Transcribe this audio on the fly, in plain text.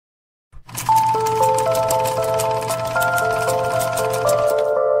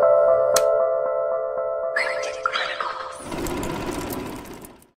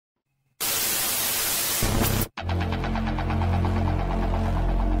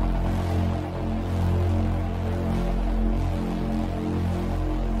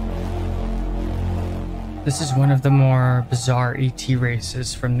This is one of the more bizarre ET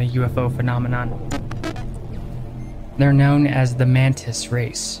races from the UFO phenomenon. They're known as the Mantis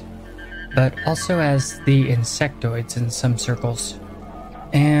race, but also as the Insectoids in some circles.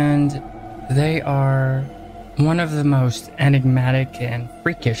 And they are one of the most enigmatic and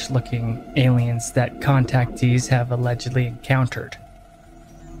freakish looking aliens that contactees have allegedly encountered.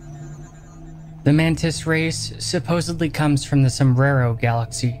 The Mantis race supposedly comes from the Sombrero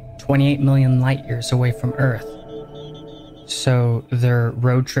galaxy, 28 million light years away from Earth. So they're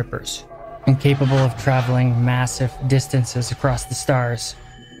road trippers, incapable of traveling massive distances across the stars.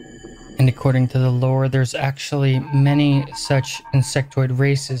 And according to the lore, there's actually many such insectoid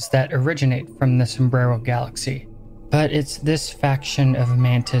races that originate from the Sombrero galaxy. But it's this faction of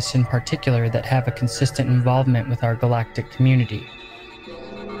Mantis in particular that have a consistent involvement with our galactic community.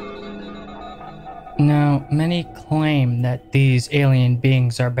 Now, many claim that these alien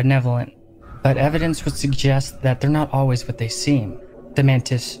beings are benevolent, but evidence would suggest that they're not always what they seem. The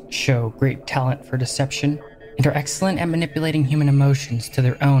Mantis show great talent for deception and are excellent at manipulating human emotions to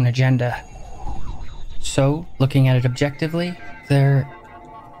their own agenda. So, looking at it objectively, their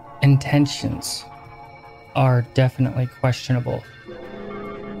intentions are definitely questionable.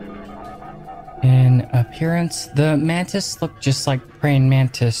 In appearance, the Mantis look just like praying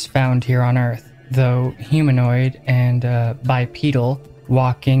mantis found here on Earth, though humanoid and bipedal,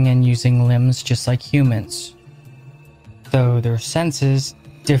 walking and using limbs just like humans, though their senses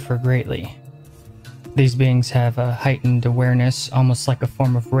differ greatly. These beings have a heightened awareness, almost like a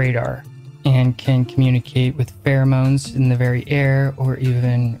form of radar, and can communicate with pheromones in the very air or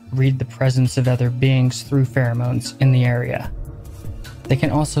even read the presence of other beings through pheromones in the area. They can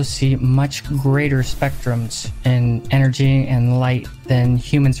also see much greater spectrums in energy and light than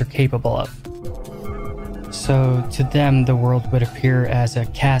humans are capable of. So to them, the world would appear as a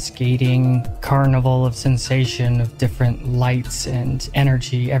cascading carnival of sensation of different lights and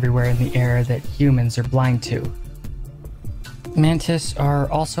energy everywhere in the air that humans are blind to. Mantis are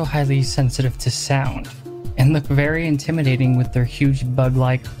also highly sensitive to sound and look very intimidating with their huge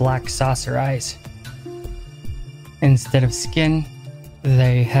bug-like black saucer eyes. Instead of skin,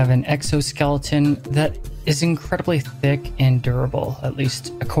 they have an exoskeleton that is incredibly thick and durable, at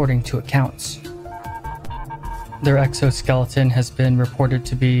least according to accounts. Their exoskeleton has been reported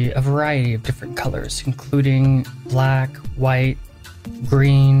to be a variety of different colors, including black, white,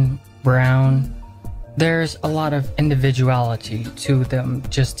 green, brown. There's a lot of individuality to them,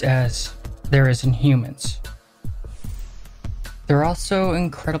 just as there is in humans. They're also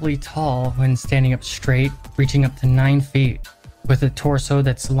incredibly tall when standing up straight, reaching up to 9 feet, with a torso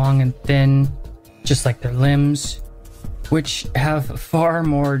that's long and thin, just like their limbs, which have far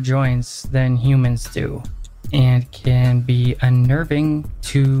more joints than humans do, and can be unnerving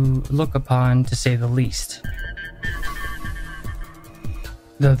to look upon, to say the least.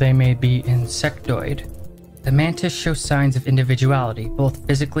 Though they may be insectoid, the Mantis show signs of individuality, both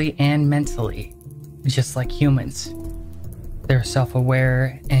physically and mentally, just like humans. They're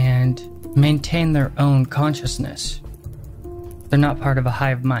self-aware and maintain their own consciousness. They're not part of a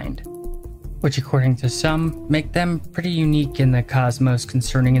hive mind, which according to some, make them pretty unique in the cosmos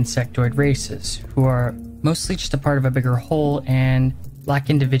concerning insectoid races, who are mostly just a part of a bigger whole and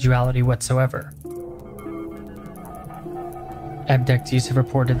lack individuality whatsoever. Abductees have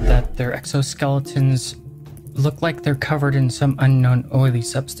reported that their exoskeletons look like they're covered in some unknown oily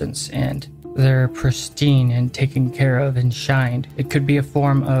substance, and they're pristine and taken care of and shined. It could be a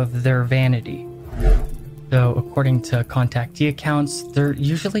form of their vanity. Though according to contactee accounts, they're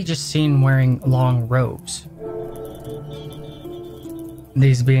usually just seen wearing long robes.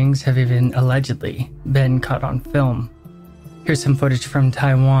 These beings have even allegedly been caught on film. Here's some footage from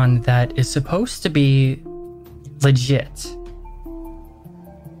Taiwan that is supposed to be legit.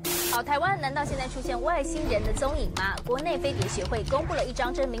 台湾难道现在出现外星人的踪影吗？国内飞碟协会公布了一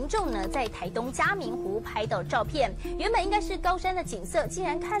张这民众呢在台东嘉明湖拍到照片，原本应该是高山的景色，竟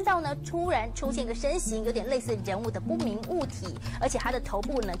然看到呢突然出现一个身形有点类似人物的不明物体，而且它的头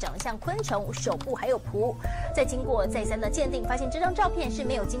部呢长得像昆虫，手部还有蹼。在经过再三的鉴定，发现这张照片是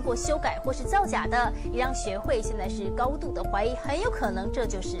没有经过修改或是造假的，也让协会现在是高度的怀疑，很有可能这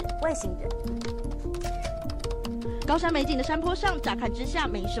就是外星人。 高山美景的山坡上，乍看之下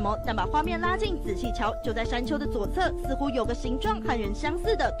没什么，但把画面拉近仔细瞧，就在山丘的左侧，似乎有个形状和人相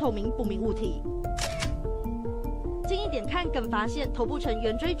似的透明不明物体。近一点看，更发现头部呈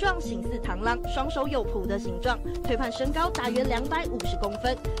圆锥状，形似螳螂，双手有蹼的形状，推判身高大约250公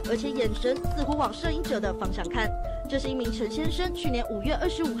分，而且眼神似乎往摄影者的方向看。这是一名陈先生去年5月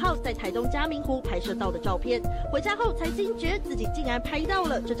25号在台东嘉明湖拍摄到的照片，回家后才惊觉自己竟然拍到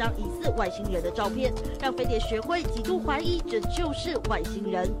了这张疑似外星人的照片，让飞碟学会极度怀疑这就是外星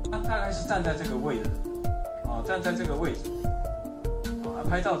人。他大概是站在这个位置，站在这个位置，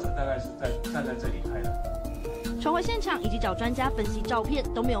拍照者大概是站在这里拍的。传回现场以及找专家分析照片，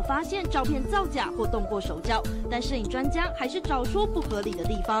都没有发现照片造假或动过手脚，但摄影专家还是找出不合理的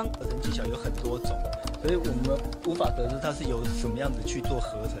地方。合成技巧有很多种，所以我们无法得知它是由什么样子去做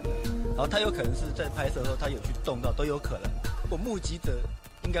合成的。然后它有可能是在拍摄的时候，它有去动到，都有可能。我目击者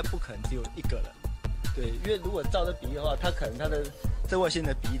应该不可能只有一个人，对，因为如果照这比例的话，它可能它的这外星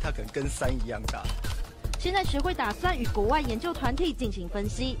的比例，它可能跟3一样大。现在学会打算与国外研究团体进行分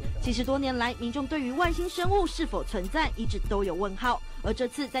析。70多年来，民众对于外星生物是否存在一直都有问号。而这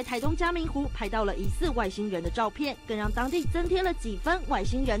次在台东嘉明湖拍到了疑似外星人的照片，更让当地增添了几分外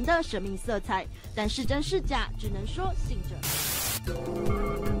星人的神秘色彩。但是真是假，只能说信者。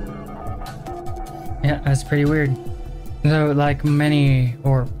Yeah, that's pretty weird. Though, like many,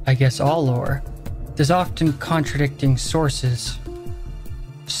 or I guess all lore, there's often contradicting sources.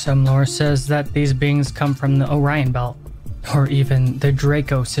 Some lore says that these beings come from the Orion Belt, or even the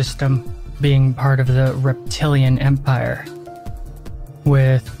Draco system, being part of the Reptilian Empire,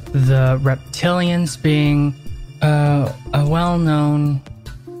 with the Reptilians being a well-known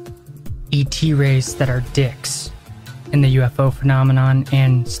ET race that are dicks in the UFO phenomenon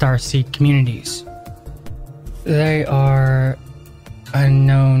and Starseed communities. They are a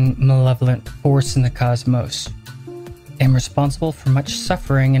known malevolent force in the cosmos, and responsible for much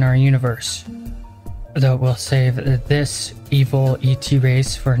suffering in our universe. Though we'll save this evil ET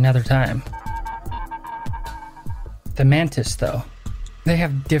race for another time. The Mantis, though, they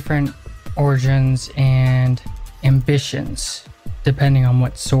have different origins and ambitions, depending on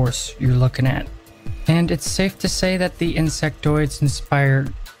what source you're looking at. And it's safe to say that the Insectoids inspire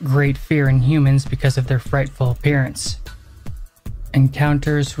great fear in humans because of their frightful appearance.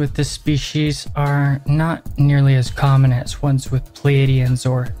 Encounters with this species are not nearly as common as ones with Pleiadians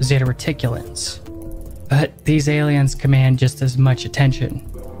or Zeta Reticulans, but these aliens command just as much attention.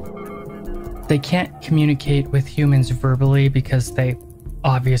 They can't communicate with humans verbally because they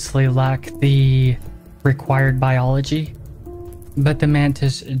obviously lack the required biology, but the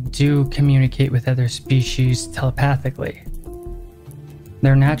Mantis do communicate with other species telepathically.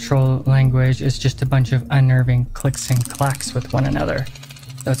 Their natural language is just a bunch of unnerving clicks and clacks with one another.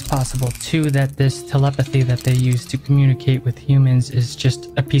 Though it's possible too that this telepathy that they use to communicate with humans is just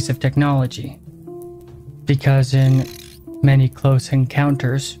a piece of technology. Because in many close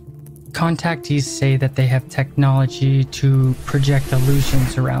encounters, contactees say that they have technology to project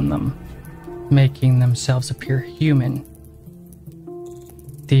illusions around them, making themselves appear human.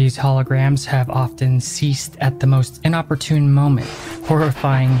 These holograms have often ceased at the most inopportune moment,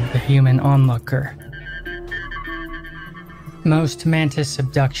 horrifying the human onlooker. Most Mantis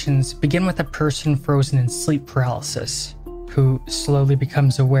abductions begin with a person frozen in sleep paralysis, who slowly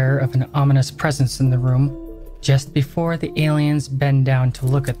becomes aware of an ominous presence in the room just before the aliens bend down to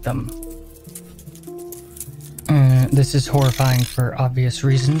look at them. This is horrifying for obvious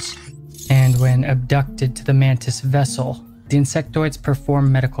reasons, and when abducted to the Mantis vessel, the Insectoids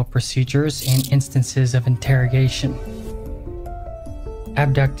perform medical procedures and instances of interrogation.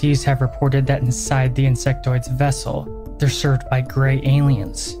 Abductees have reported that inside the Insectoids vessel, they're served by gray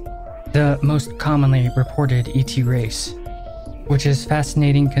aliens, the most commonly reported ET race, which is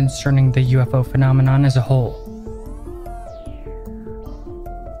fascinating concerning the UFO phenomenon as a whole.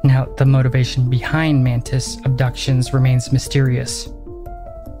 Now, the motivation behind Mantis abductions remains mysterious.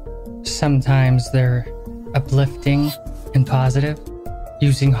 Sometimes they're uplifting and positive,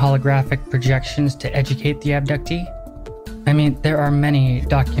 using holographic projections to educate the abductee. I mean, there are many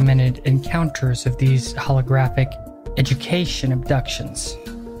documented encounters of these holographic education abductions.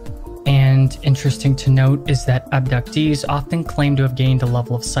 And interesting to note is that abductees often claim to have gained a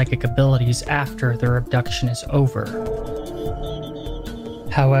level of psychic abilities after their abduction is over.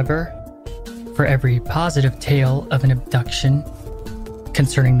 However, for every positive tale of an abduction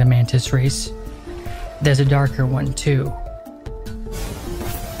concerning the Mantis race, there's a darker one too.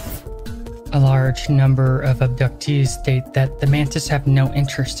 A large number of abductees state that the Mantis have no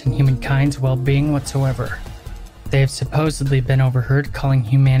interest in humankind's well-being whatsoever. They have supposedly been overheard calling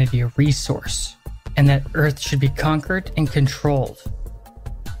humanity a resource, and that Earth should be conquered and controlled.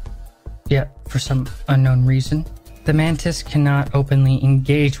 Yet, for some unknown reason, the Mantis cannot openly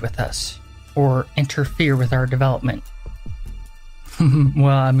engage with us, or interfere with our development.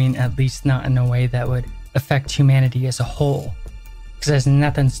 Well, I mean, at least not in a way that would affect humanity as a whole, because there's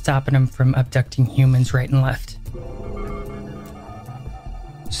nothing stopping them from abducting humans right and left.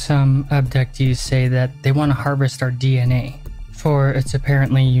 Some abductees say that they want to harvest our DNA for its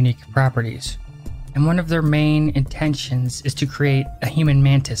apparently unique properties. And one of their main intentions is to create a human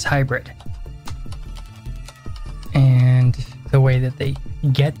mantis hybrid. And the way that they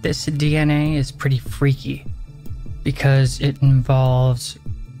get this DNA is pretty freaky, because it involves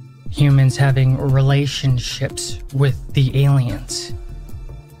humans having relationships with the aliens,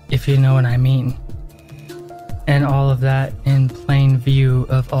 if you know what I mean. And all of that in plain view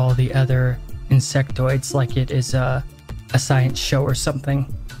of all the other insectoids, like it is a science show or something,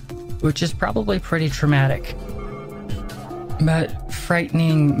 which is probably pretty traumatic. But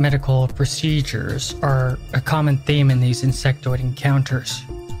frightening medical procedures are a common theme in these insectoid encounters.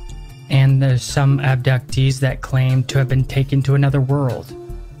 And there's some abductees that claim to have been taken to another world,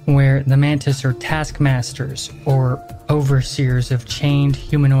 where the Mantis are taskmasters or overseers of chained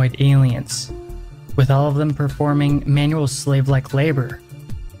humanoid aliens, with all of them performing manual slave-like labor.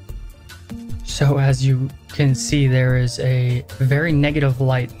 So as you can see, there is a very negative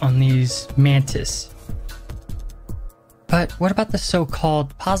light on these Mantis. But what about the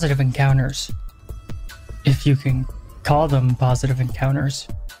so-called positive encounters? If you can call them positive encounters.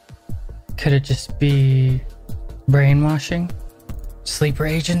 Could it just be brainwashing? Sleeper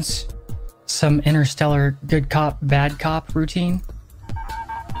agents? Some interstellar good cop, bad cop routine?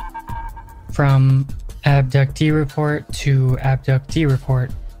 From abductee report to abductee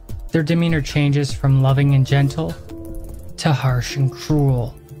report, their demeanor changes from loving and gentle to harsh and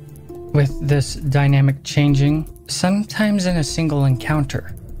cruel, with this dynamic changing sometimes in a single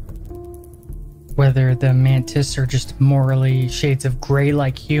encounter. Whether the Mantis are just morally shades of gray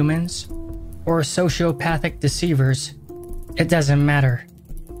like humans, or sociopathic deceivers, it doesn't matter.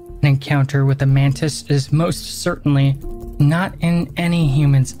 An encounter with a Mantis is most certainly not in any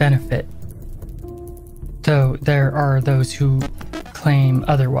human's benefit, though there are those who claim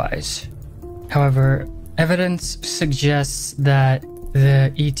otherwise. However, evidence suggests that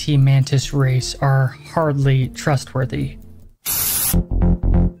the ET Mantis race are hardly trustworthy.